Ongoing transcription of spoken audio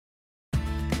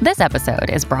This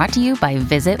episode is brought to you by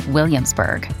Visit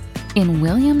Williamsburg. In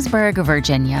Williamsburg,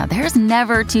 Virginia, there's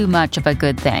never too much of a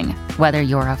good thing. Whether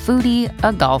you're a foodie,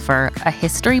 a golfer, a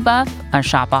history buff, a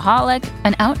shopaholic,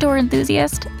 an outdoor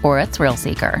enthusiast, or a thrill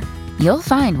seeker, you'll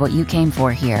find what you came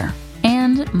for here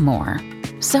and more.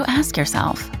 So ask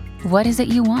yourself, what is it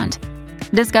you want?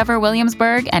 Discover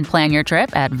Williamsburg and plan your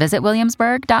trip at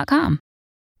visitwilliamsburg.com.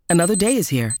 Another day is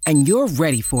here, and you're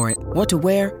ready for it. What to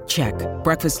wear? Check.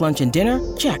 Breakfast, lunch, and dinner?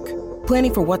 Check.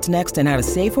 Planning for what's next and how to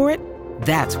save for it?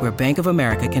 That's where Bank of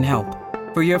America can help.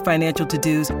 For your financial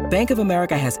to-dos, Bank of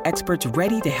America has experts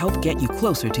ready to help get you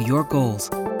closer to your goals.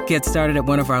 Get started at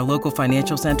one of our local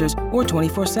financial centers or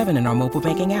 24/7 in our mobile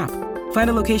banking app. Find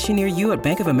a location near you at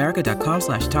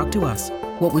bankofamerica.com/talktous.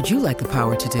 What would you like the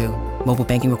power to do? Mobile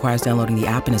banking requires downloading the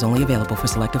app and is only available for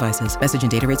select devices. Message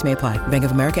and data rates may apply. Bank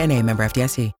of America N.A., member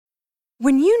FDIC.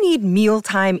 When you need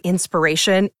mealtime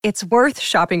inspiration, it's worth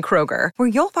shopping Kroger, where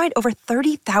you'll find over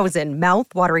 30,000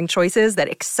 mouth-watering choices that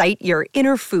excite your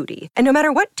inner foodie. And no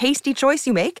matter what tasty choice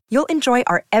you make, you'll enjoy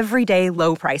our everyday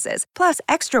low prices, plus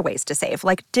extra ways to save,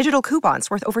 like digital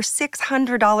coupons worth over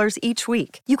 $600 each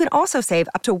week. You can also save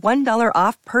up to $1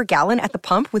 off per gallon at the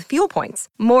pump with fuel points.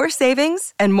 More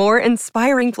savings and more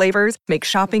inspiring flavors make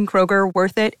shopping Kroger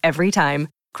worth it every time.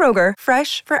 Kroger,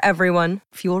 fresh for everyone.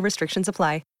 Fuel restrictions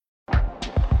apply.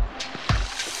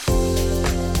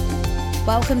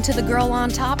 Welcome to the Girl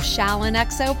on Top Shallon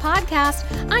XO podcast.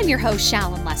 I'm your host,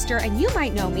 Shallon Lester, and you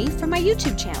might know me from my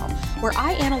YouTube channel, where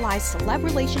I analyze celeb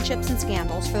relationships and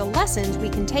scandals for the lessons we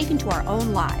can take into our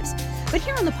own lives. But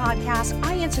here on the podcast,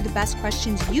 I answer the best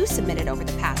questions you submitted over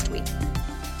the past week.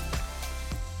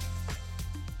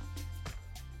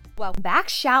 Welcome back,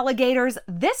 Shalligators.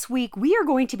 This week, we are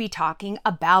going to be talking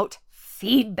about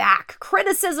feedback,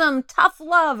 criticism, tough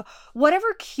love,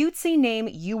 whatever cutesy name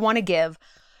you want to give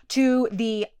to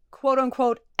the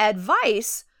quote-unquote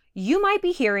advice you might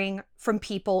be hearing from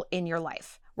people in your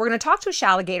life. We're going to talk to a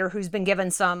Shalligator who's been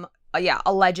given some,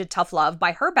 alleged tough love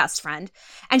by her best friend,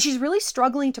 and she's really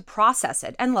struggling to process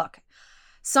it. And look,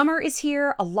 summer is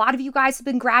here. A lot of you guys have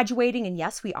been graduating, and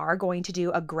yes, we are going to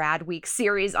do a grad week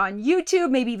series on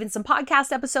YouTube, maybe even some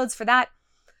podcast episodes for that.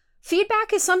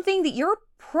 Feedback is something that you're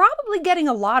probably getting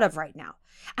a lot of right now.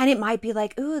 And it might be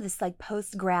like, ooh, this like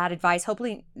post-grad advice.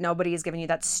 Hopefully nobody is giving you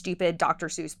that stupid Dr.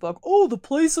 Seuss book. Oh, the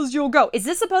places you'll go. Is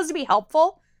this supposed to be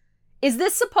helpful? Is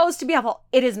this supposed to be helpful?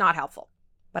 It is not helpful,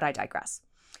 but I digress.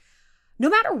 No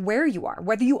matter where you are,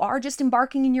 whether you are just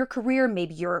embarking in your career,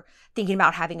 maybe you're thinking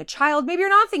about having a child, maybe you're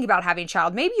not thinking about having a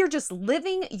child, maybe you're just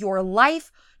living your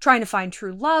life, trying to find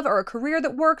true love or a career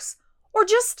that works, or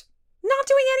just not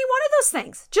doing any one of those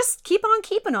things. Just keep on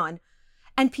keeping on.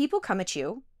 And people come at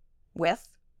you with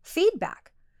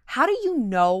feedback. How do you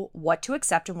know what to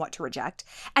accept and what to reject?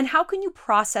 And how can you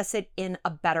process it in a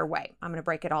better way? I'm going to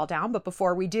break it all down. But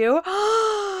before we do,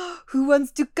 who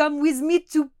wants to come with me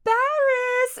to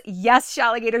Paris? Yes,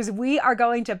 Shalligators, we are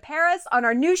going to Paris on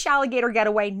our new Shalligator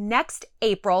getaway next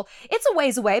April. It's a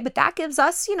ways away, but that gives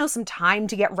us, some time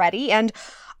to get ready. And,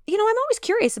 I'm always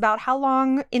curious about how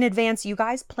long in advance you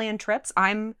guys plan trips.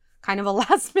 I'm kind of a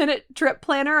last minute trip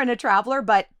planner and a traveler,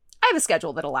 but I have a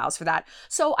schedule that allows for that.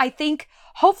 So I think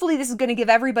hopefully this is going to give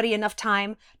everybody enough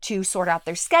time to sort out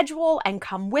their schedule and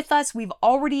come with us.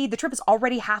 The trip is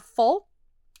already half full,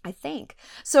 I think.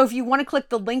 So if you want to click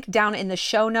the link down in the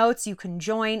show notes, you can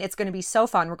join. It's going to be so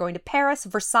fun. We're going to Paris,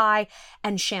 Versailles,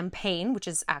 and Champagne, which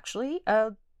is actually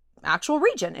a actual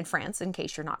region in France, in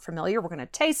case you're not familiar. We're going to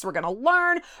taste, we're going to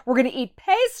learn, we're going to eat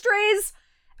pastries,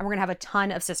 and we're going to have a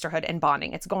ton of sisterhood and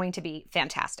bonding. It's going to be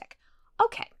fantastic.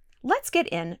 Okay. Let's get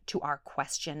into our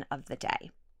question of the day.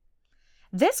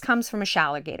 This comes from a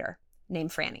Shalligator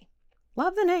named Franny.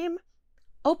 Love the name.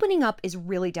 Opening up is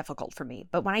really difficult for me,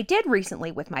 but when I did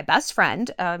recently with my best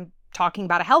friend, talking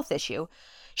about a health issue,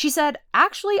 she said,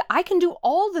 actually, I can do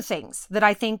all the things that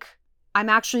I think I'm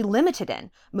actually limited in.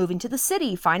 Moving to the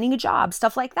city, finding a job,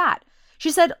 stuff like that.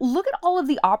 She said, look at all of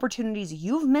the opportunities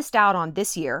you've missed out on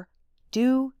this year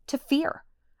due to fear.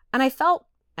 And I felt,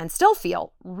 and still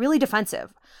feel, really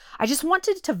defensive. I just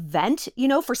wanted to vent,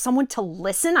 for someone to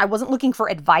listen. I wasn't looking for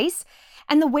advice.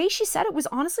 And the way she said it was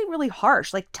honestly really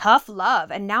harsh, like tough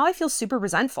love. And now I feel super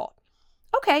resentful.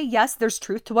 Okay, yes, there's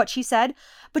truth to what she said,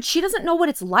 but she doesn't know what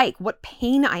it's like, what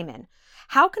pain I'm in.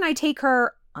 How can I take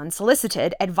her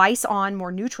unsolicited advice on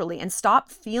more neutrally and stop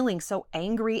feeling so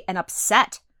angry and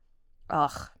upset?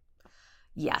 Ugh.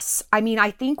 Yes. I mean,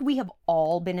 I think we have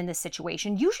all been in this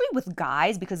situation, usually with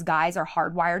guys, because guys are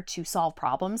hardwired to solve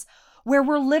problems, where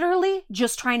we're literally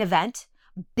just trying to vent,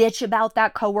 bitch about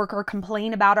that coworker,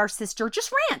 complain about our sister,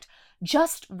 just rant.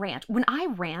 Just rant. When I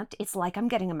rant, it's like I'm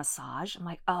getting a massage. I'm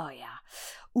like, oh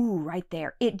yeah, ooh, right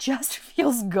there. It just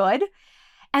feels good.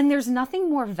 And there's nothing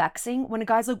more vexing when a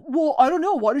guy's like, well, I don't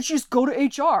know. Why don't you just go to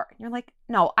HR? And you're like,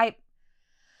 no,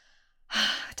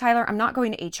 Tyler, I'm not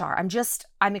going to HR.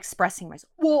 I'm expressing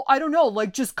myself. Well, I don't know.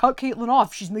 Like, just cut Caitlin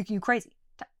off. She's making you crazy.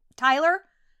 Tyler,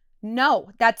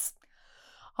 no,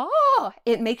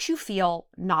 it makes you feel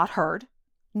not heard,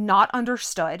 not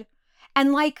understood,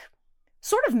 and like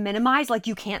sort of minimize, like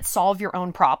you can't solve your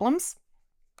own problems.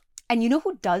 And you know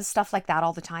who does stuff like that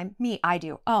all the time? Me, I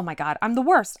do. Oh my God, I'm the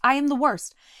worst. I am the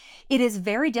worst. It is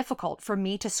very difficult for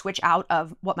me to switch out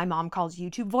of what my mom calls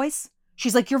YouTube voice.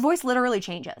 She's like, your voice literally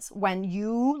changes when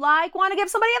you like want to give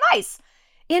somebody advice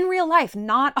in real life,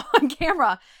 not on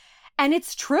camera. And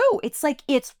it's true. It's like,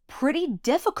 it's pretty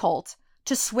difficult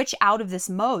to switch out of this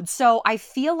mode. So I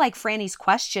feel like Franny's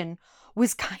question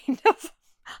was kind of,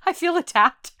 I feel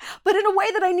attacked, but in a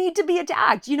way that I need to be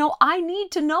attacked. You know, I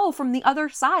need to know from the other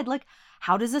side, like,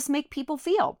 how does this make people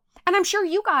feel? And I'm sure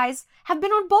you guys have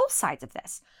been on both sides of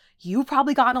this. You've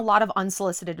probably gotten a lot of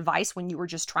unsolicited advice when you were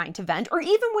just trying to vent, or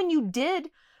even when you did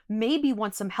maybe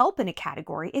want some help in a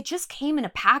category, it just came in a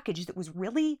package that was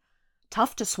really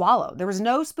tough to swallow. There was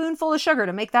no spoonful of sugar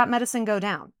to make that medicine go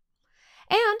down.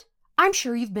 And I'm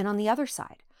sure you've been on the other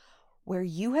side, where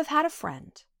you have had a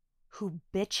friend who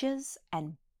bitches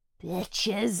and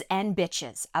bitches and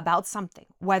bitches about something,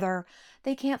 whether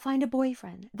they can't find a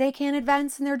boyfriend, they can't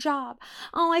advance in their job,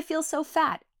 oh, I feel so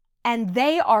fat. And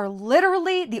they are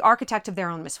literally the architect of their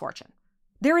own misfortune.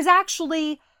 There is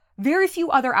actually very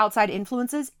few other outside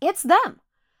influences. It's them.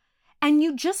 And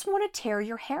you just want to tear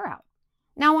your hair out.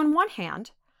 Now, on one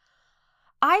hand,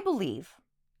 I believe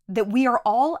that we are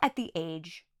all at the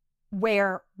age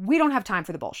where we don't have time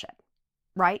for the bullshit,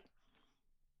 right?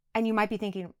 And you might be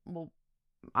thinking, well,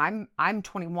 I'm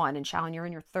 21 and Shallon, you're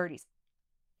in your 30s.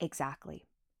 Exactly.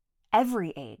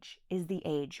 Every age is the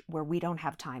age where we don't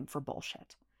have time for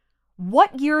bullshit.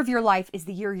 What year of your life is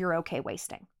the year you're okay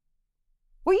wasting?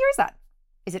 What year is that?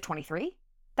 Is it 23?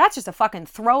 That's just a fucking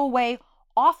throwaway,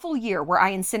 awful year where I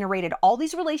incinerated all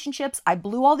these relationships. I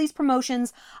blew all these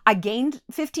promotions. I gained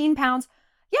 15 pounds.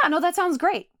 Yeah, no, that sounds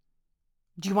great.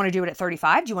 Do you want to do it at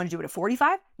 35? Do you want to do it at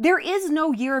 45? There is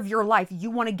no year of your life you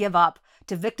want to give up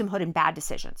to victimhood and bad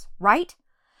decisions, right?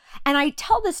 And I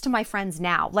tell this to my friends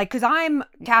now, like, because I'm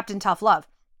Captain Tough Love.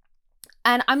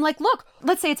 And I'm like, look,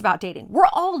 let's say it's about dating. We're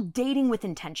all dating with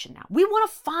intention now. We want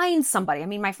to find somebody. I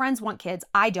mean, my friends want kids.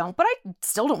 I don't, but I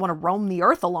still don't want to roam the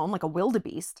earth alone like a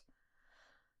wildebeest.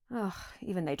 Ugh,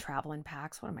 even they travel in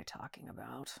packs. What am I talking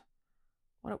about?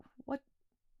 What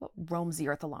roams the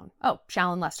earth alone? Oh,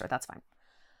 Shallon Lester, that's fine.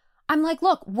 I'm like,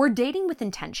 look, we're dating with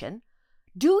intention.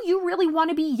 Do you really want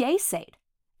to be yay-sayed?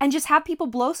 And just have people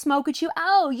blow smoke at you?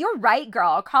 Oh, you're right,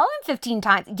 girl. Call him 15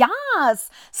 times. Yes.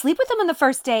 Sleep with him on the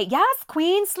first date. Yes,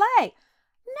 queen, slay.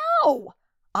 No,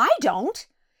 I don't.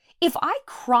 If I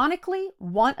chronically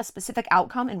want a specific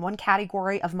outcome in one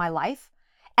category of my life,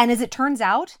 and as it turns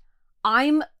out,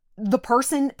 I'm the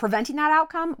person preventing that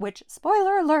outcome, which,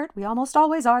 spoiler alert, we almost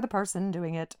always are the person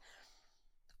doing it,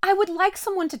 I would like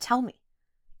someone to tell me.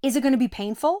 Is it going to be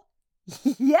painful?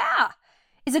 Yeah.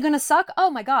 Is it going to suck? Oh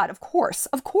my God, of course,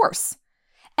 of course.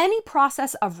 Any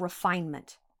process of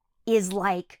refinement is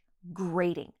like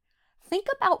grading. Think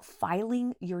about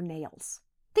filing your nails.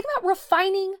 Think about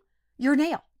refining your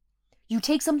nail. You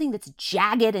take something that's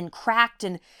jagged and cracked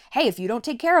and hey, if you don't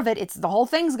take care of it, the whole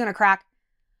thing's going to crack.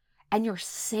 And you're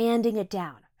sanding it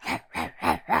down.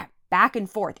 Back and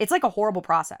forth. It's like a horrible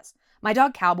process. My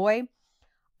dog Cowboy,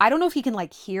 I don't know if he can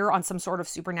like hear on some sort of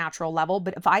supernatural level,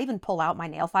 but if I even pull out my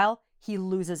nail file, he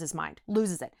loses his mind,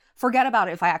 loses it. Forget about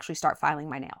it if I actually start filing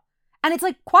my nail. And it's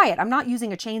like quiet. I'm not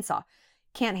using a chainsaw.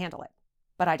 Can't handle it.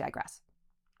 But I digress.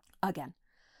 Again,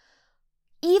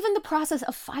 even the process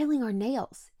of filing our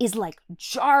nails is like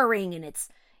jarring and it's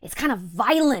kind of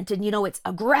violent and, you know, it's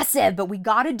aggressive, but we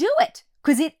got to do it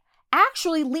because it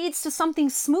actually leads to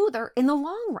something smoother in the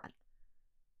long run.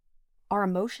 Our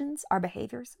emotions, our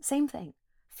behaviors, same thing.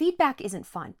 Feedback isn't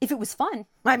fun. If it was fun,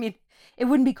 I mean, it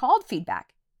wouldn't be called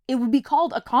feedback. It would be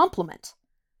called a compliment.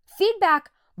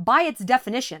 Feedback, by its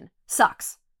definition,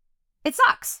 sucks. It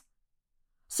sucks.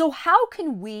 So how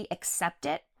can we accept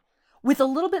it with a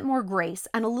little bit more grace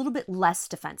and a little bit less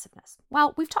defensiveness?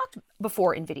 Well, we've talked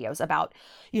before in videos about,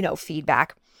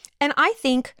 feedback. And I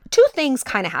think two things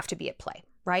kind of have to be at play,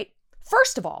 right?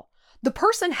 First of all, the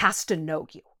person has to know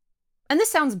you. And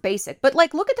this sounds basic, but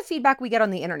like, look at the feedback we get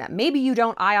on the internet. Maybe you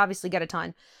don't. I obviously get a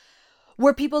ton.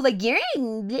 Where people are like,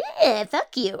 yeah,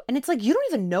 fuck you. And it's like, you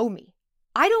don't even know me.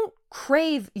 I don't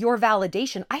crave your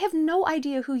validation. I have no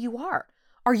idea who you are.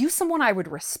 Are you someone I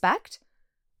would respect?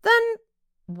 Then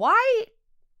why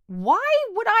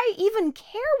would I even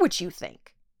care what you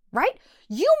think, right?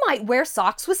 You might wear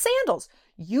socks with sandals.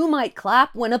 You might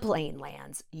clap when a plane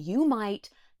lands. You might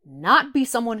not be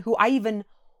someone who I even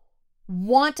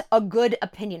want a good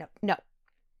opinion of. No.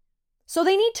 So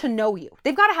they need to know you.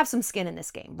 They've got to have some skin in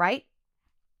this game, right?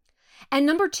 And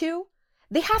number 2,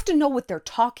 they have to know what they're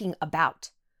talking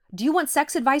about. Do you want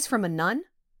sex advice from a nun?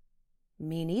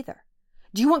 Me neither.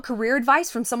 Do you want career advice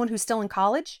from someone who's still in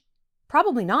college?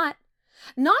 Probably not.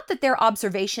 Not that their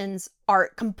observations are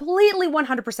completely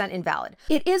 100% invalid.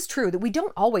 It is true that we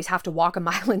don't always have to walk a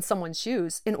mile in someone's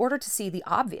shoes in order to see the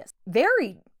obvious.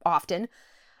 Very often,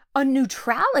 a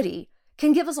neutrality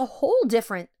can give us a whole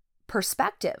different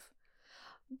perspective.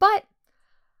 But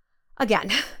again,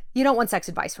 you don't want sex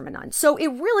advice from a nun. So it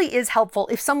really is helpful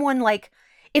if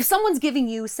someone's giving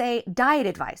you, say, diet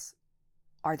advice.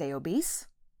 Are they obese?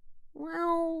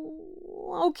 Well,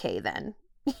 okay then.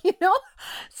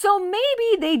 So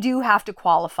maybe they do have to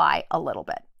qualify a little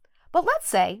bit. But let's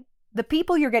say the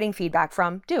people you're getting feedback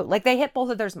from do, they hit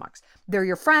both of those marks. They're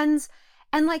your friends.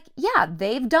 And yeah,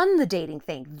 they've done the dating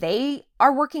thing. They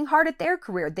are working hard at their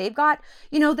career. They've got,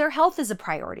 their health is a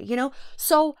priority,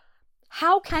 So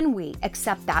how can we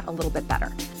accept that a little bit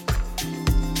better?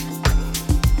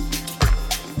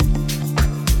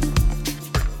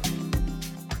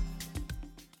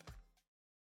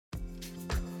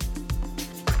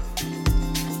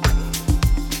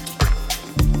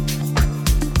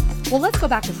 Well, let's go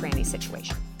back to Franny's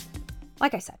situation.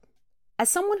 Like I said, as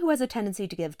someone who has a tendency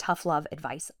to give tough love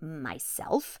advice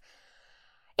myself,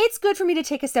 it's good for me to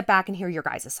take a step back and hear your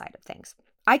guys' side of things.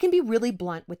 I can be really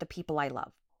blunt with the people I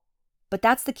love. But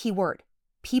that's the key word,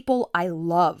 people I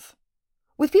love.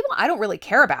 With people I don't really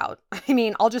care about,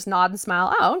 I'll just nod and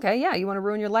smile. Oh, okay, yeah, you want to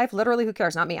ruin your life? Literally, who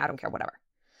cares? Not me, I don't care, whatever.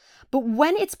 But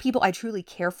when it's people I truly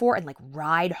care for and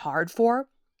ride hard for,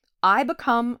 I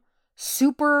become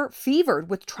super fevered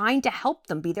with trying to help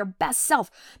them be their best self,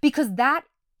 because that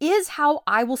is how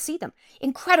I will see them.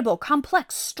 Incredible,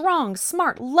 complex, strong,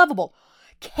 smart, lovable,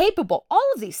 capable, all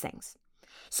of these things.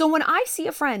 So when I see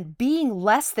a friend being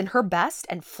less than her best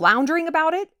and floundering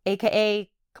about it, aka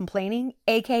complaining,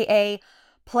 aka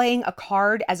playing a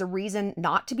card as a reason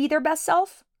not to be their best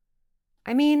self,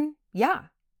 yeah,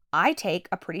 I take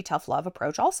a pretty tough love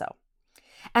approach also.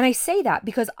 And I say that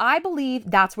because I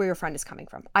believe that's where your friend is coming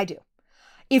from. I do.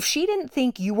 If she didn't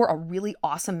think you were a really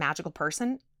awesome, magical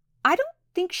person, I don't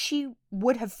think she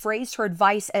would have phrased her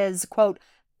advice as, quote,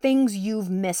 things you've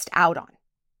missed out on.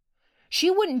 She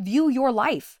wouldn't view your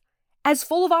life as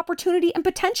full of opportunity and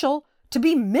potential to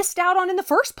be missed out on in the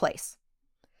first place.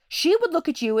 She would look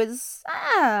at you as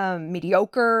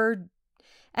mediocre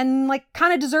and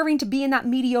kind of deserving to be in that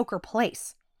mediocre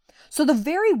place. So the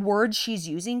very words she's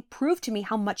using prove to me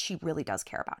how much she really does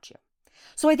care about you.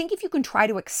 So I think if you can try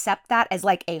to accept that as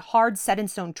a hard set in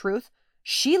stone truth,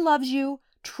 she loves you,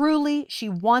 truly, she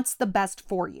wants the best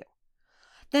for you,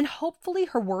 then hopefully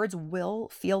her words will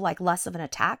feel like less of an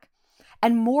attack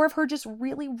and more of her just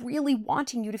really, really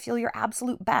wanting you to feel your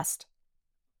absolute best.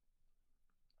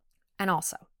 And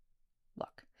also,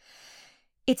 look,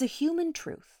 it's a human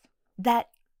truth that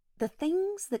the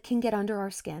things that can get under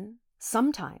our skin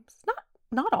sometimes,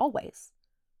 not always,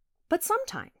 but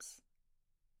sometimes,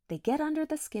 they get under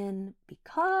the skin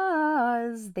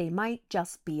because they might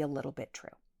just be a little bit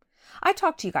true. I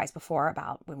talked to you guys before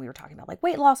about when we were talking about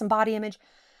weight loss and body image.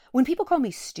 When people call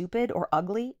me stupid or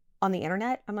ugly on the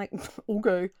internet, I'm like,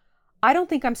 okay, I don't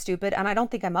think I'm stupid and I don't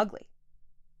think I'm ugly.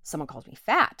 Someone calls me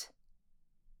fat.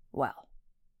 Well,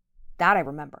 that I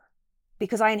remember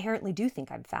because I inherently do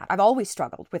think I'm fat. I've always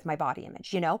struggled with my body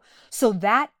image, So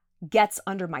that gets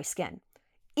under my skin.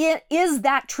 Is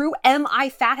that true? Am I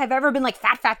fat? Have I ever been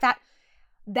fat?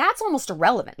 That's almost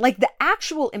irrelevant. The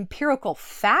actual empirical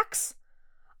facts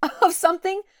of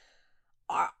something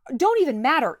don't even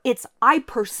matter. It's I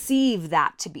perceive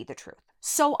that to be the truth.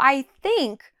 So I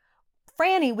think,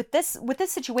 Franny, with this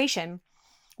situation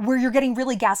where you're getting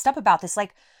really gassed up about this,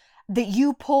 that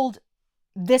you pulled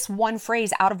this one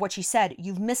phrase out of what she said,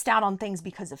 you've missed out on things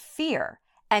because of fear,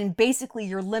 and basically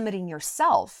you're limiting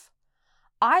yourself.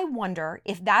 I wonder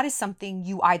if that is something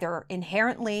you either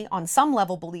inherently on some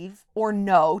level believe or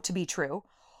know to be true,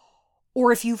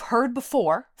 or if you've heard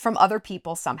before from other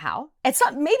people somehow. It's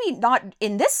not, maybe not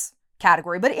in this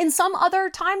category, but in some other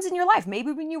times in your life.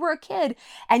 Maybe when you were a kid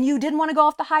and you didn't want to go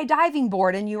off the high diving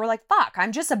board and you were like, fuck,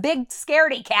 I'm just a big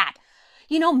scaredy cat.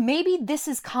 Maybe this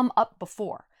has come up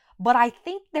before, but I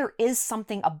think there is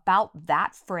something about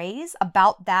that phrase,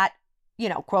 about that,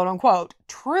 quote unquote,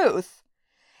 truth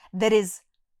that is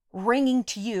ringing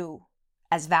to you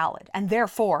as valid, and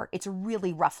therefore it's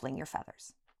really ruffling your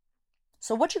feathers.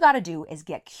 So what you got to do is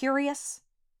get curious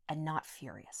and not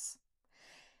furious.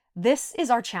 This is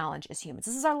our challenge as humans.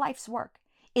 This is our life's work,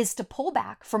 is to pull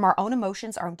back from our own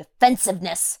emotions, our own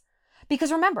defensiveness.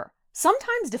 Because remember,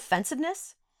 sometimes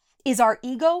defensiveness is our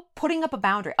ego putting up a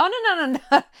boundary. Oh,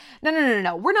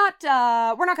 no. We're not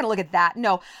going to look at that.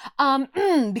 No,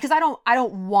 because I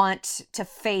don't want to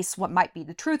face what might be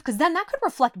the truth, because then that could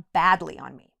reflect badly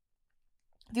on me.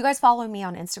 If you guys follow me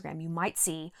on Instagram, you might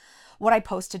see what I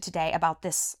posted today about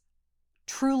this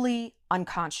truly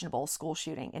unconscionable school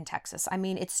shooting in Texas. I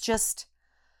mean, it's just,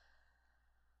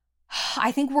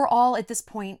 I think we're all at this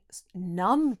point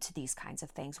numb to these kinds of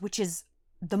things, which is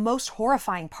the most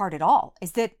horrifying part at all,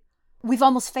 is that we've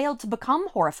almost failed to become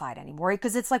horrified anymore,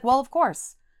 because it's like, well, of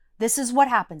course, this is what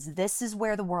happens. This is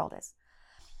where the world is.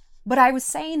 But I was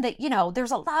saying that,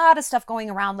 there's a lot of stuff going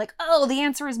around like, oh, the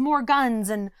answer is more guns.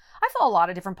 And I follow a lot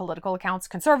of different political accounts,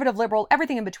 conservative, liberal,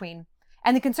 everything in between.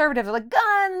 And the conservatives are like,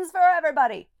 guns for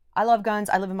everybody. I love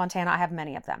guns. I live in Montana. I have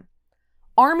many of them.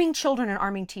 Arming children and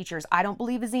arming teachers, I don't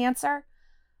believe is the answer.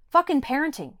 Fucking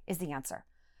parenting is the answer.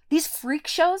 These freak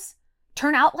shows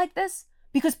turn out like this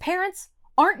because parents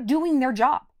aren't doing their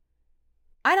job.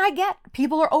 And I get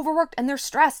people are overworked and they're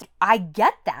stressed. I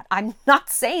get that. I'm not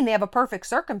saying they have a perfect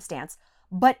circumstance,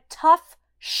 but tough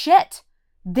shit.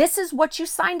 This is what you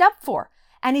signed up for.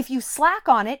 And if you slack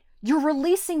on it, you're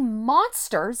releasing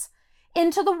monsters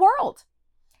into the world.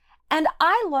 And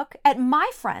I look at my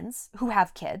friends who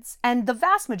have kids, and the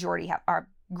vast majority are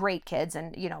great kids,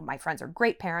 and my friends are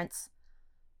great parents.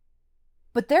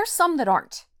 But there's some that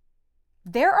aren't.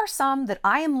 There are some that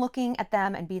I am looking at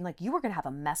them and being like, you are going to have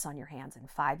a mess on your hands in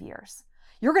 5 years.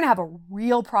 You're going to have a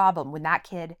real problem when that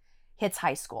kid hits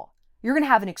high school. You're going to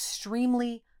have an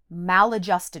extremely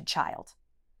maladjusted child.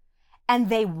 And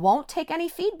they won't take any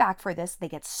feedback for this. They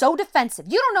get so defensive.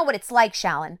 You don't know what it's like,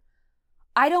 Shallon.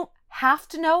 I don't have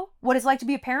to know what it's like to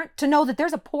be a parent to know that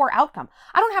there's a poor outcome.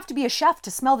 I don't have to be a chef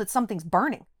to smell that something's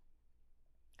burning.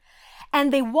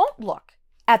 And they won't look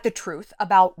at the truth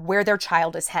about where their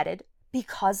child is headed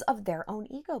because of their own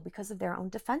ego, because of their own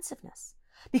defensiveness.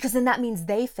 Because then that means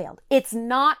they failed. It's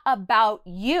not about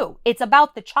you. It's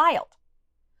about the child.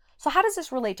 So how does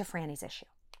this relate to Franny's issue?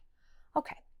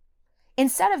 Okay.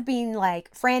 Instead of being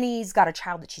like, Franny's got a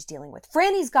child that she's dealing with,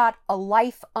 Franny's got a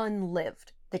life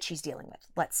unlived that she's dealing with,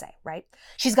 let's say, right?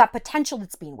 She's got potential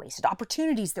that's being wasted,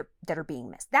 opportunities that are being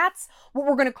missed. That's what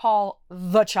we're going to call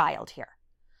the child here.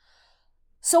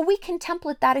 So we can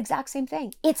template that exact same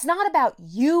thing. It's not about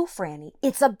you, Franny.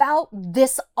 It's about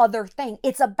this other thing.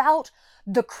 It's about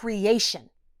the creation.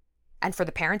 And for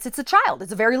the parents, it's a child.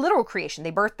 It's a very literal creation.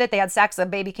 They birthed it, they had sex, a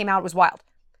baby came out, it was wild.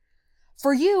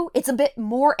 For you, it's a bit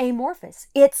more amorphous.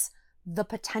 It's the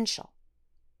potential.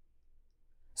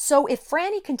 So if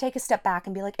Franny can take a step back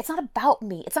and be like, it's not about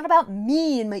me. It's not about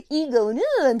me and my ego and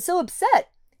I'm so upset.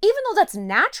 Even though that's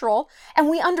natural and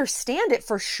we understand it,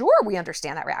 for sure we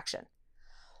understand that reaction.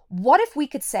 What if we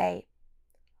could say,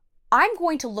 I'm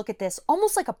going to look at this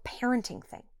almost like a parenting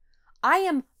thing. I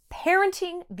am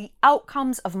parenting the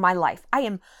outcomes of my life. I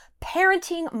am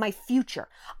parenting my future.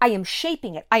 I am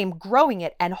shaping it. I am growing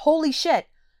it. And holy shit,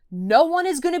 no one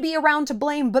is going to be around to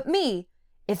blame but me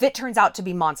if it turns out to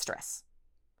be monstrous.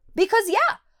 Because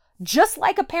yeah, just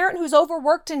like a parent who's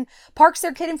overworked and parks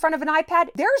their kid in front of an iPad,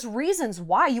 there's reasons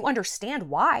why. You understand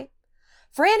why.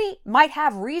 Franny might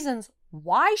have reasons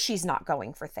why she's not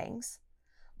going for things.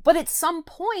 But at some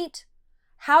point,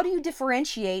 how do you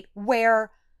differentiate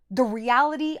where the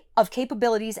reality of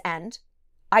capabilities end?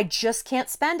 I just can't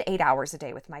spend 8 hours a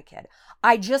day with my kid.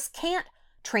 I just can't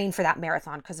train for that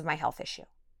marathon because of my health issue.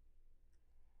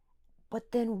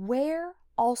 But then where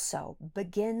also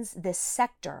begins this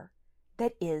sector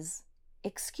that is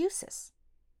excuses,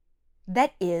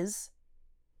 that is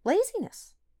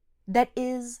laziness, that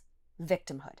is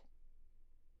victimhood.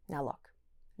 Now look,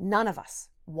 none of us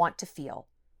want to feel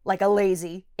like a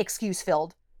lazy,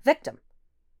 excuse-filled victim.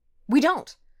 We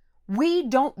don't. We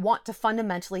don't want to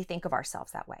fundamentally think of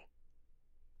ourselves that way.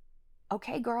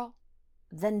 Okay, girl,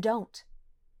 then don't.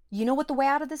 You know what the way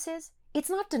out of this is? It's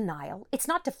not denial. It's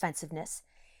not defensiveness.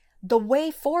 The way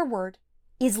forward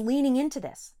is leaning into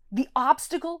this. The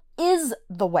obstacle is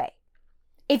the way.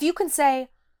 If you can say,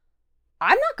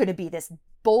 I'm not going to be this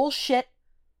bullshit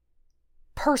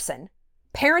person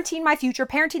parenting my future,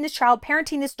 parenting this child,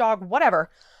 parenting this dog, whatever.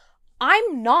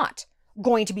 I'm not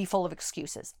going to be full of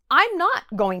excuses. I'm not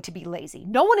going to be lazy.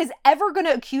 No one is ever going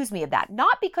to accuse me of that.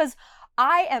 Not because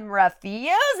I am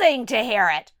refusing to hear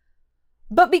it,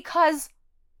 but because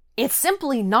it's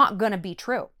simply not going to be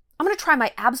true. I'm going to try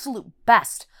my absolute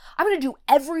best. I'm going to do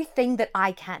everything that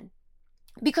I can.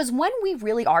 Because when we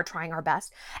really are trying our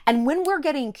best, and when we're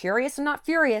getting curious and not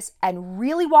furious, and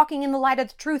really walking in the light of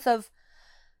the truth of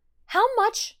how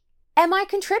much am I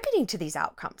contributing to these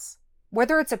outcomes,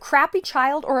 whether it's a crappy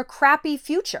child or a crappy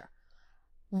future,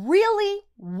 really,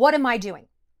 what am I doing?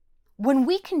 When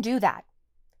we can do that,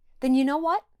 then you know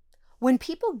what? When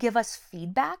people give us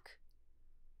feedback,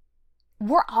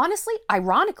 we're honestly,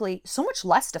 ironically, so much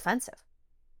less defensive.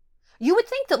 You would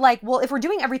think that like, well, if we're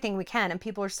doing everything we can and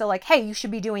people are still like, hey, you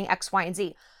should be doing X, Y, and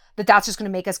Z, that's just going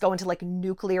to make us go into like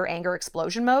nuclear anger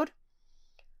explosion mode.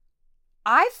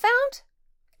 I've found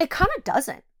it kind of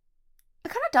doesn't. It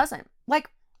kind of doesn't.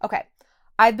 Like, okay,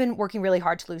 I've been working really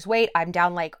hard to lose weight. I'm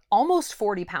down like almost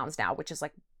 40 pounds now, which is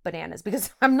like bananas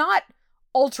because I'm not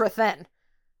ultra thin.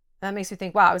 That makes me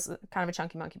think, wow, I was kind of a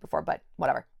chunky monkey before, but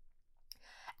whatever.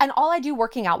 And all I do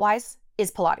working out wise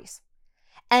is Pilates.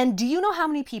 And do you know how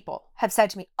many people have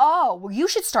said to me, oh, well, you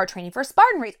should start training for a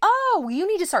Spartan race. Oh, well, you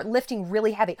need to start lifting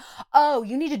really heavy. Oh,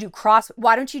 you need to do CrossFit.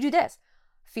 Why don't you do this?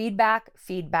 Feedback,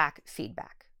 feedback,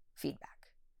 feedback, feedback.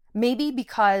 Maybe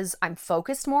because I'm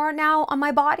focused more now on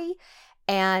my body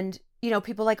and,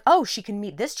 people are like, oh, she can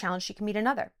meet this challenge. She can meet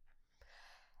another.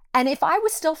 And if I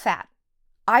was still fat,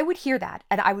 I would hear that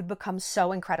and I would become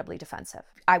so incredibly defensive.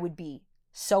 I would be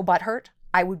so butthurt.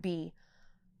 I would be,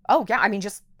 oh yeah,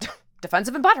 just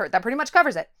defensive and butthurt. That pretty much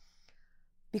covers it.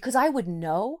 Because I would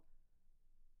know,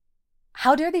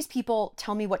 how dare these people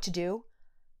tell me what to do?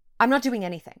 I'm not doing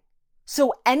anything.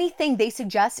 So anything they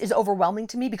suggest is overwhelming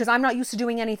to me because I'm not used to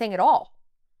doing anything at all.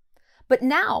 But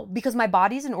now, because my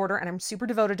body's in order and I'm super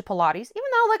devoted to Pilates, even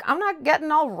though like I'm not getting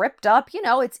all ripped up,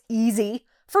 it's easy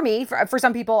for me. For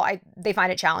some people, they find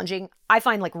it challenging. I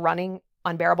find like running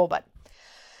unbearable, but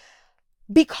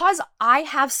because I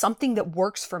have something that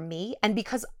works for me and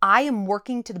because I am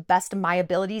working to the best of my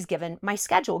abilities, given my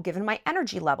schedule, given my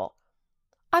energy level,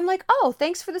 I'm like, oh,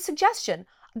 thanks for the suggestion.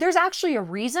 There's actually a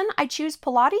reason I choose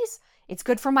Pilates. It's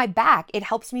good for my back. It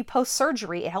helps me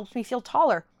post-surgery. It helps me feel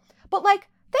taller. But like,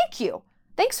 thank you.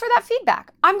 Thanks for that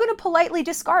feedback. I'm going to politely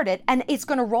discard it and it's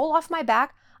going to roll off my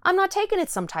back. I'm not taking it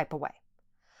some type of way.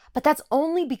 But that's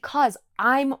only because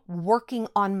I'm working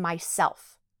on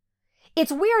myself. It's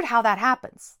weird how that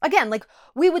happens. Again, like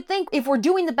we would think if we're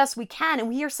doing the best we can and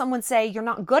we hear someone say, you're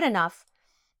not good enough,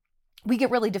 we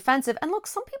get really defensive. And look,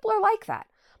 some people are like that,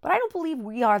 but I don't believe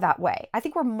we are that way. I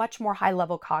think we're much more high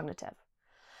level cognitive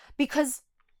because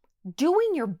doing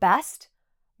your best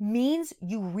means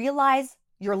you realize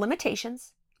your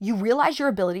limitations, you realize your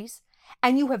abilities,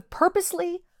 and you have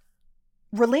purposely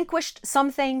relinquished some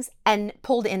things and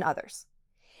pulled in others.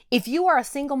 If you are a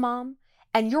single mom,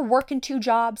 and you're working 2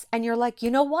 jobs and you're like,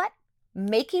 you know what?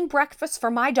 Making breakfast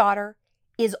for my daughter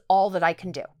is all that I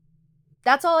can do.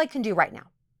 That's all I can do right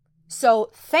now. So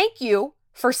thank you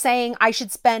for saying I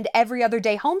should spend every other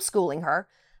day homeschooling her.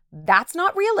 That's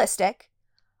not realistic.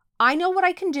 I know what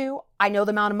I can do. I know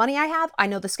the amount of money I have. I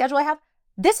know the schedule I have.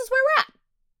 This is where we're at.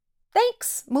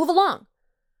 Thanks. Move along.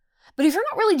 But if you're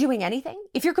not really doing anything,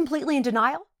 if you're completely in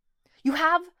denial, you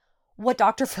have what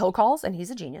Dr. Phil calls, and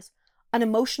he's a genius, an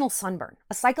emotional sunburn,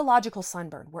 a psychological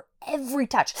sunburn where every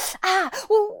touch,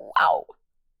 wow,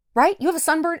 right? You have a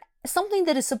sunburn, something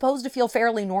that is supposed to feel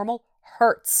fairly normal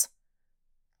hurts.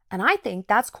 And I think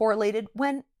that's correlated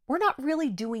when we're not really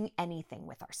doing anything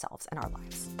with ourselves and our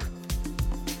lives.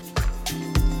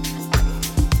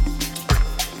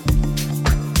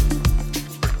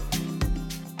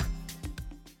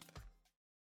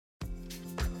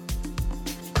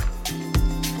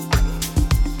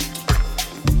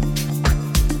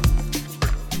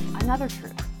 Another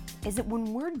truth is that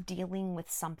when we're dealing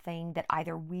with something that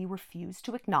either we refuse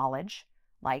to acknowledge,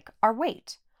 like our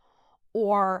weight,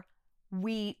 or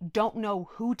we don't know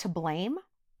who to blame,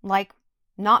 like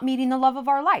not meeting the love of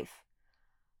our life,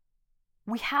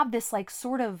 we have this like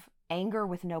sort of anger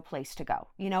with no place to go.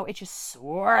 It's just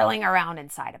swirling around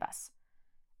inside of us.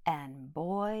 And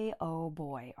boy, oh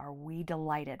boy, are we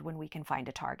delighted when we can find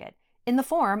a target in the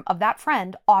form of that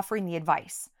friend offering the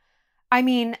advice.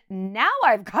 Now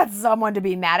I've got someone to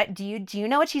be mad at. Do you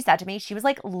know what she said to me? She was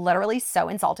like literally so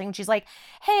insulting. She's like,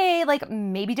 hey, like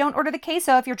maybe don't order the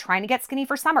queso if you're trying to get skinny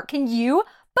for summer. Can you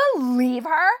believe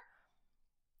her?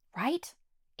 Right?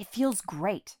 It feels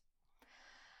great.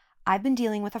 I've been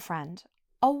dealing with a friend,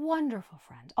 a wonderful,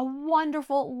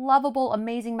 lovable,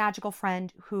 amazing, magical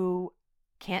friend who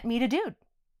can't meet a dude.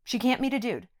 She can't meet a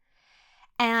dude.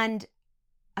 And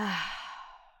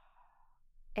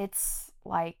it's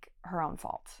like her own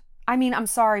fault. I'm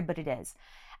sorry, but it is.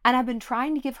 And I've been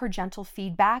trying to give her gentle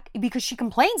feedback because she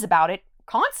complains about it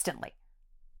constantly.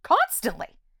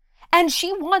 And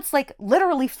she wants like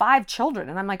literally 5 children.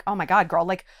 And I'm like, oh my God, girl,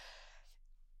 like,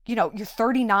 you know, you're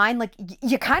 39, like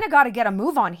you kind of got to get a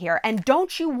move on here. And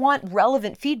don't you want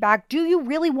relevant feedback? Do you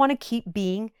really want to keep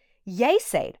being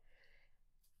yay-sayed?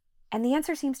 And the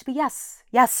answer seems to be yes.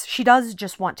 Yes, she does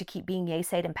just want to keep being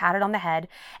yay-sayed and patted on the head.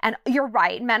 And you're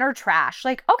right, men are trash.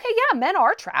 Like, okay, yeah, men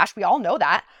are trash. We all know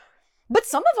that. But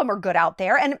some of them are good out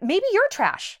there, and maybe you're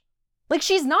trash. Like,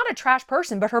 she's not a trash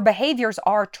person, but her behaviors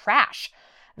are trash.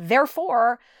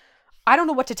 Therefore, I don't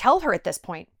know what to tell her at this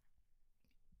point.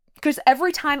 Because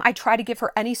every time I try to give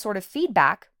her any sort of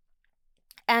feedback,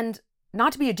 and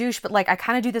not to be a douche, but like I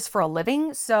kind of do this for a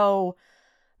living, so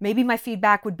maybe my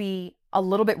feedback would be a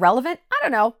little bit relevant. I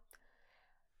don't know.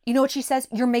 You know what she says?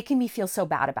 You're making me feel so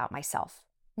bad about myself.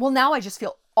 Well, now I just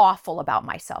feel awful about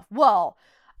myself. Well,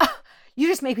 you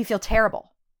just make me feel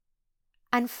terrible.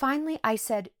 And finally, I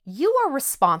said, you are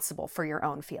responsible for your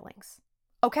own feelings.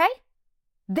 Okay?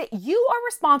 That you are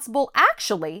responsible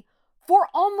actually for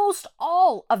almost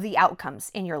all of the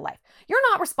outcomes in your life. You're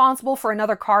not responsible for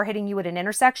another car hitting you at an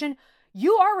intersection.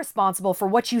 You are responsible for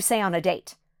what you say on a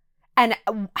date and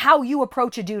how you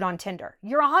approach a dude on Tinder.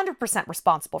 You're 100%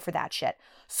 responsible for that shit.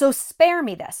 So spare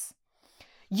me this.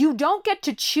 You don't get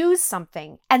to choose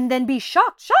something and then be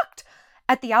shocked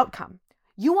at the outcome.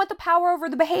 You want the power over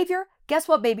the behavior? Guess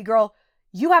what, baby girl?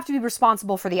 You have to be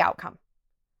responsible for the outcome.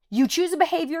 You choose a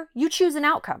behavior, you choose an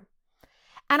outcome.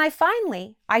 And I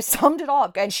summed it all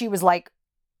up, and she was like,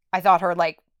 I thought her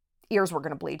like ears were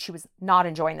going to bleed. She was not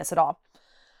enjoying this at all.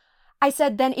 I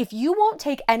said, then if you won't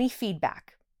take any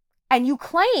feedback and you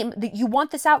claim that you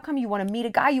want this outcome, you want to meet a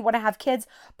guy, you want to have kids,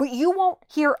 but you won't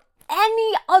hear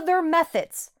any other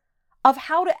methods of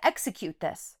how to execute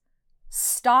this,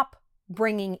 stop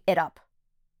bringing it up.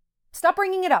 Stop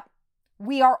bringing it up.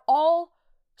 We are all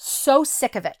so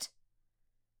sick of it.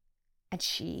 And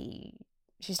she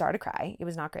started to cry. It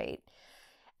was not great.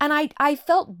 And I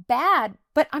felt bad,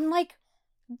 but I'm like,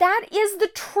 that is the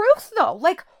truth though.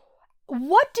 Like,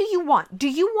 what do you want? Do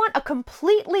you want a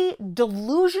completely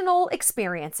delusional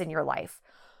experience in your life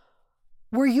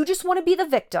where you just want to be the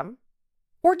victim?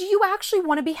 Or do you actually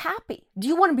want to be happy? Do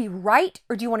you want to be right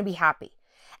or do you want to be happy?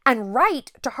 And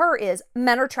right to her is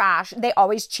men are trash. They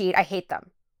always cheat. I hate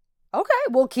them. Okay,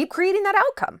 well, keep creating that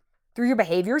outcome through your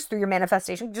behaviors, through your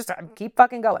manifestation. Just keep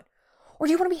fucking going. Or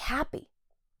do you want to be happy?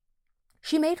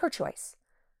 She made her choice.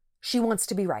 She wants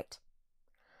to be right.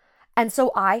 And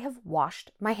so I have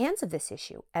washed my hands of this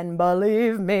issue. And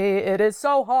believe me, it is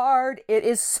so hard. It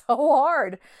is so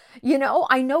hard. You know,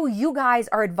 I know you guys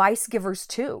are advice givers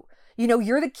too. You know,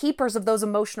 you're the keepers of those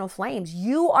emotional flames.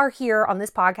 You are here on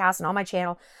this podcast and on my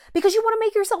channel because you want to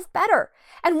make yourself better.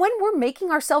 And when we're making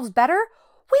ourselves better,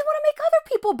 we want to make other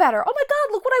people better. Oh my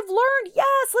God, look what I've learned.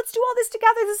 Yes, let's do all this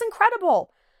together. This is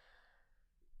incredible.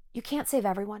 You can't save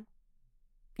everyone.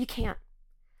 You can't.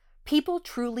 People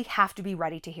truly have to be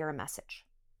ready to hear a message,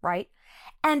 right?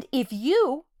 And if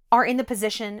you are in the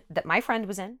position that my friend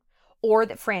was in or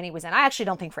that Franny was in, I actually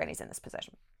don't think Franny's in this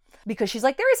position because she's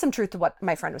like, there is some truth to what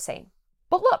my friend was saying.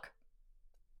 But look,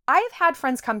 I have had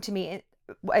friends come to me.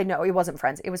 No, it wasn't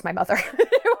friends. It was my mother.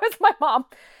 It was my mom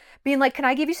being like, can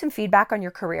I give you some feedback on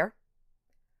your career?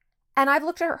 And I've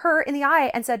looked at her in the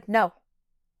eye and said, no,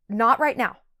 not right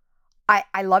now.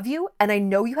 I love you and I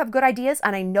know you have good ideas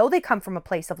and I know they come from a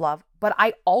place of love, but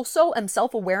I also am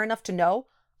self-aware enough to know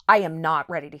I am not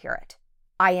ready to hear it.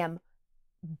 I am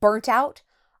burnt out.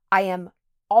 I am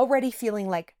already feeling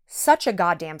like such a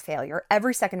goddamn failure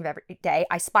every second of every day.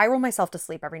 I spiral myself to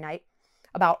sleep every night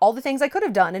about all the things I could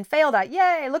have done and failed at.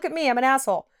 Yay, look at me, I'm an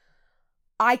asshole.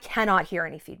 I cannot hear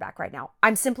any feedback right now.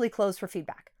 I'm simply closed for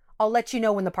feedback. I'll let you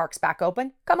know when the park's back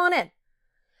open. Come on in.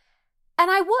 And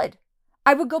I would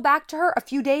go back to her a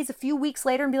few days, a few weeks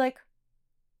later and be like,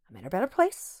 I'm in a better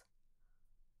place.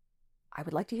 I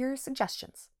would like to hear your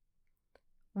suggestions.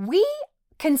 We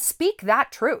can speak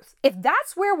that truth. If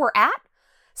that's where we're at,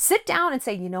 sit down and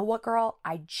say, you know what, girl?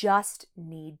 I just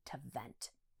need to vent.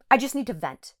 I just need to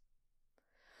vent.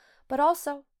 But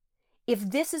also, if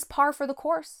this is par for the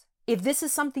course, if this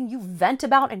is something you vent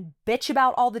about and bitch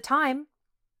about all the time,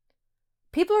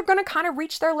 people are going to kind of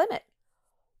reach their limit.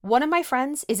 One of my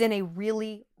friends is in a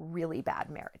really, really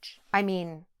bad marriage. I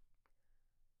mean,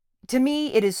 to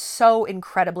me, it is so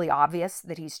incredibly obvious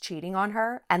that he's cheating on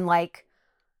her. And like,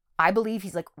 I believe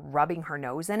he's like rubbing her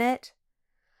nose in it.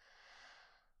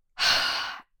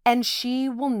 And she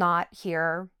will not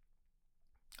hear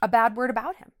a bad word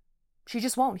about him. She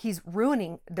just won't. He's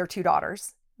ruining their 2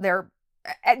 daughters. The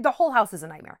whole house is a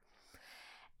nightmare.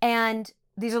 And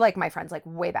these are like my friends, like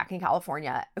way back in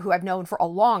California, who I've known for a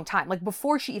long time, like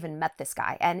before she even met this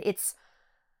guy. And it's,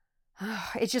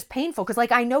 it's just painful because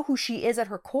like I know who she is at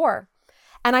her core.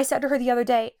 And I said to her the other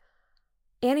day,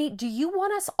 Annie, do you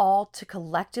want us all to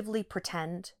collectively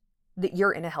pretend that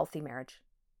you're in a healthy marriage?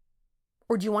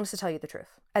 Or do you want us to tell you the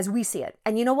truth as we see it?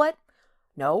 And you know what?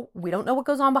 No, we don't know what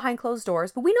goes on behind closed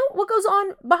doors, but we know what goes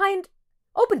on behind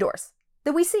open doors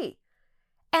that we see.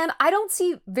 And I don't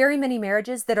see very many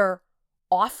marriages that are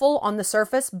awful on the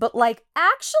surface, but like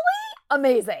actually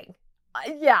amazing.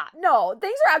 Yeah, no,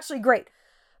 things are actually great.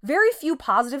 Very few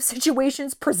positive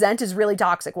situations present as really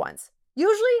toxic ones.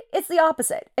 Usually it's the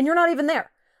opposite, and you're not even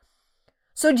there.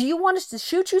 So do you want us to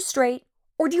shoot you straight,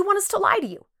 or do you want us to lie to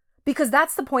you? Because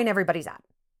that's the point everybody's at.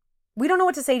 We don't know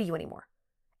what to say to you anymore.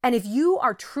 And if you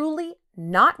are truly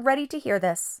not ready to hear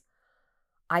this,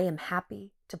 I am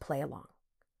happy to play along.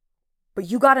 But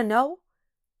you got to know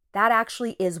that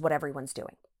actually is what everyone's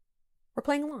doing. We're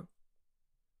playing along.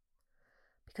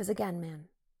 Because again, man,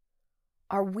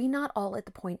 are we not all at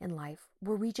the point in life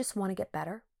where we just want to get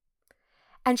better?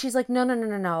 And she's like,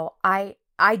 no. I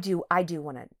do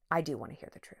want to hear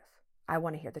the truth. I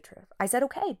want to hear the truth. I said,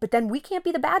 okay, but then we can't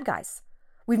be the bad guys.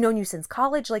 We've known you since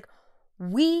college. Like,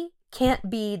 we can't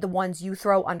be the ones you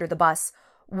throw under the bus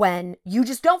when you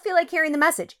just don't feel like hearing the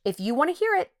message. If you want to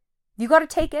hear it, you got to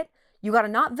take it. You got to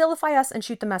not vilify us and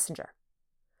shoot the messenger.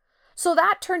 So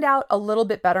that turned out a little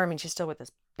bit better. I mean, she's still with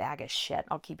this bag of shit.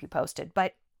 I'll keep you posted.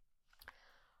 But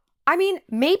I mean,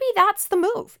 maybe that's the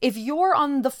move. If you're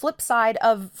on the flip side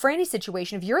of Franny's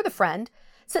situation, if you're the friend,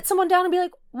 sit someone down and be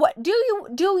like, what do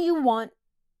you want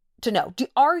to know?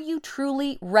 Are you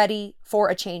truly ready for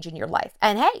a change in your life?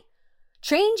 And hey,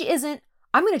 change isn't,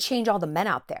 I'm going to change all the men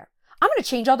out there. I'm going to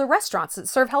change all the restaurants that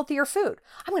serve healthier food.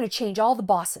 I'm going to change all the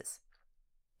bosses.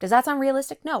 Does that sound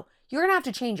realistic? No, you're going to have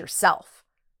to change yourself.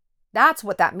 That's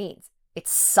what that means. It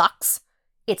sucks.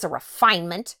 It's a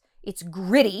refinement. It's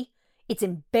gritty. It's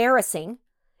embarrassing.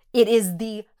 It is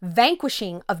the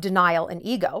vanquishing of denial and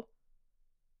ego.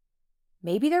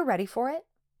 Maybe they're ready for it.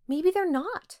 Maybe they're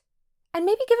not. And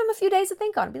maybe give them a few days to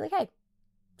think on it. Be like, hey,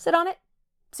 sit on it.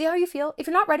 See how you feel. If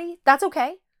you're not ready, that's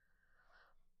okay.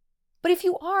 But if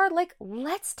you are, like,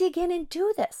 let's dig in and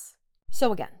do this.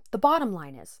 So again, the bottom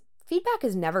line is, feedback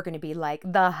is never going to be like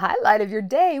the highlight of your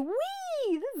day.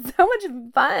 Whee! This is so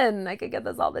much fun. I could get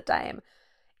this all the time.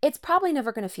 It's probably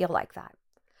never going to feel like that.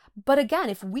 But again,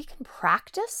 if we can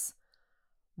practice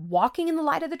walking in the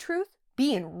light of the truth,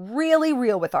 being really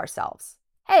real with ourselves.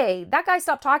 Hey, that guy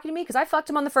stopped talking to me because I fucked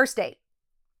him on the first date.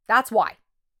 That's why.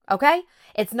 Okay?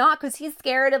 It's not because he's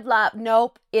scared of love.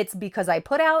 Nope. It's because I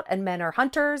put out and men are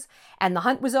hunters and the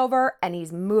hunt was over and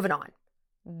he's moving on.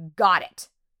 Got it.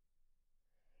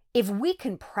 If we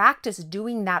can practice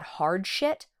doing that hard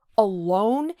shit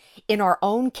alone in our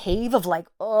own cave of like,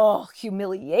 oh,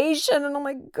 humiliation. And oh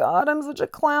my God, I'm such a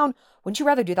clown. Wouldn't you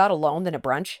rather do that alone than at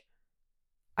brunch?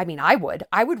 I mean, I would.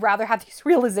 I would rather have these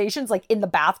realizations like in the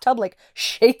bathtub, like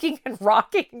shaking and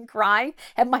rocking and crying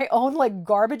at my own like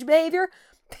garbage behavior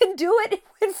than do it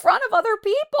in front of other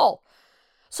people.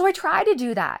 So I try to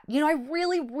do that. You know, I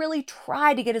really, really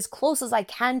try to get as close as I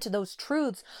can to those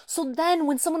truths. So then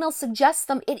when someone else suggests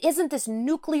them, it isn't this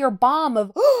nuclear bomb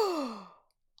of, oh,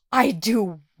 I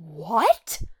do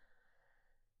what?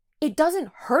 It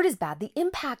doesn't hurt as bad. The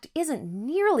impact isn't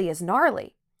nearly as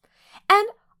gnarly. And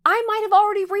I might have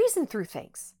already reasoned through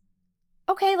things.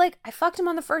 Okay, like I fucked him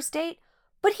on the first date,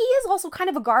 but he is also kind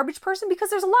of a garbage person because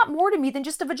there's a lot more to me than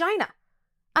just a vagina.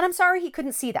 And I'm sorry he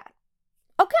couldn't see that.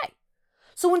 Okay.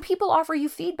 So when people offer you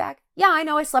feedback, yeah, I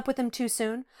know I slept with him too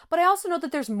soon, but I also know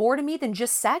that there's more to me than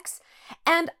just sex.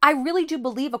 And I really do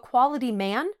believe a quality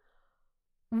man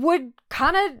would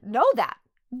kind of know that.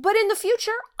 But in the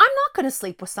future, I'm not going to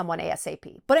sleep with someone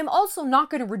ASAP, but I'm also not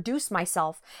going to reduce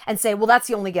myself and say, well, that's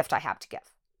the only gift I have to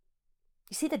give.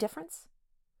 You see the difference?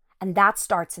 And that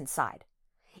starts inside.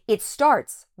 It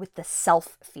starts with the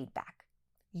self-feedback.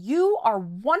 You are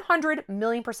 100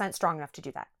 million% strong enough to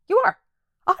do that. You are.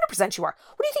 100% you are.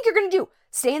 What do you think you're going to do?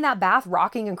 Stay in that bath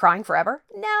rocking and crying forever?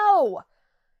 No.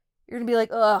 You're going to be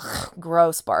like, ugh,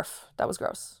 gross, barf. That was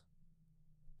gross.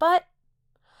 But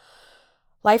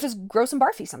life is gross and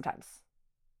barfy sometimes.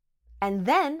 And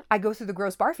then I go through the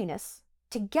gross barfiness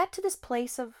to get to this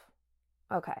place of,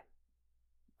 okay,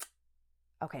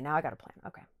 now I got a plan.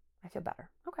 Okay, I feel better.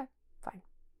 Okay, fine.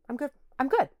 I'm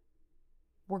good.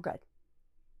 We're good.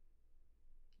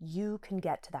 You can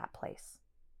get to that place.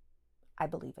 I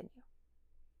believe in you.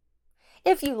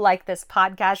 If you like this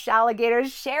podcast,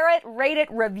 Alligators, share it, rate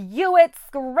it, review it,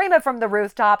 scream it from the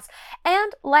rooftops.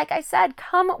 And like I said,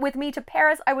 come with me to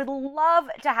Paris. I would love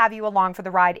to have you along for the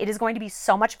ride. It is going to be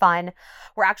so much fun.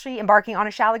 We're actually embarking on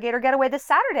a Shalligator getaway this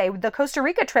Saturday. The Costa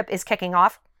Rica trip is kicking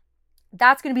off.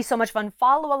 That's going to be so much fun.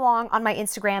 Follow along on my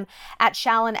Instagram at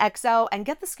ShallonXO and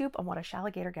get the scoop on what a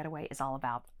Shalligator getaway is all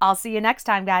about. I'll see you next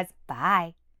time, guys.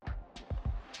 Bye.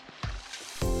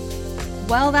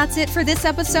 Well, that's it for this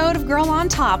episode of Girl on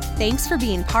Top. Thanks for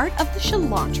being part of the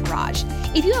Shallantourage.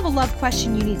 If you have a love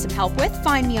question you need some help with,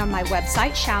 find me on my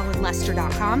website,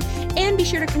 ShallonLester.com, and be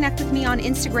sure to connect with me on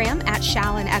Instagram at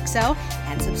ShallonXO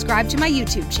and subscribe to my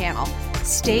YouTube channel.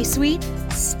 Stay sweet,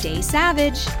 stay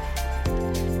savage.